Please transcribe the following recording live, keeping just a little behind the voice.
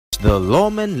The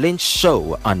Lawman Lynch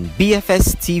Show on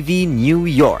BFS TV New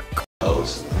York.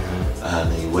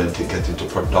 And he went to get into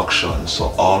production.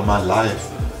 So all my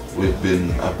life, I've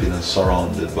been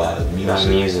surrounded by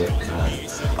music. Right?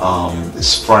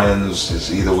 His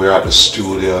friends, either we're at the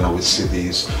studio and we see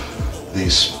these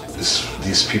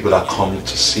people that come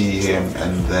to see him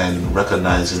and then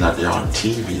recognizing that they're on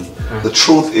TV. The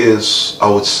truth is, I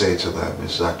would say to them,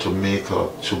 is that to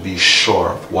be sure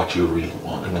of what you really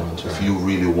want. If you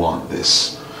really want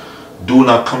this, do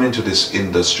not come into this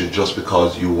industry just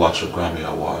because you watch the Grammy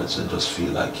Awards and just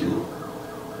feel like you're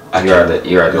the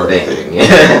thing. You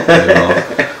know?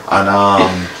 And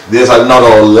there's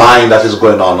another line that is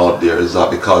going on out there, is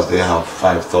that because they have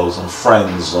 5,000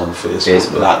 friends on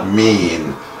Facebook, that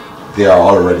mean they are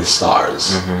already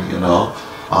stars. You know,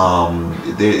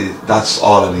 that's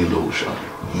all an illusion.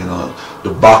 You know,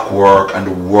 the back work and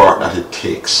the work that it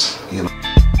takes. You know.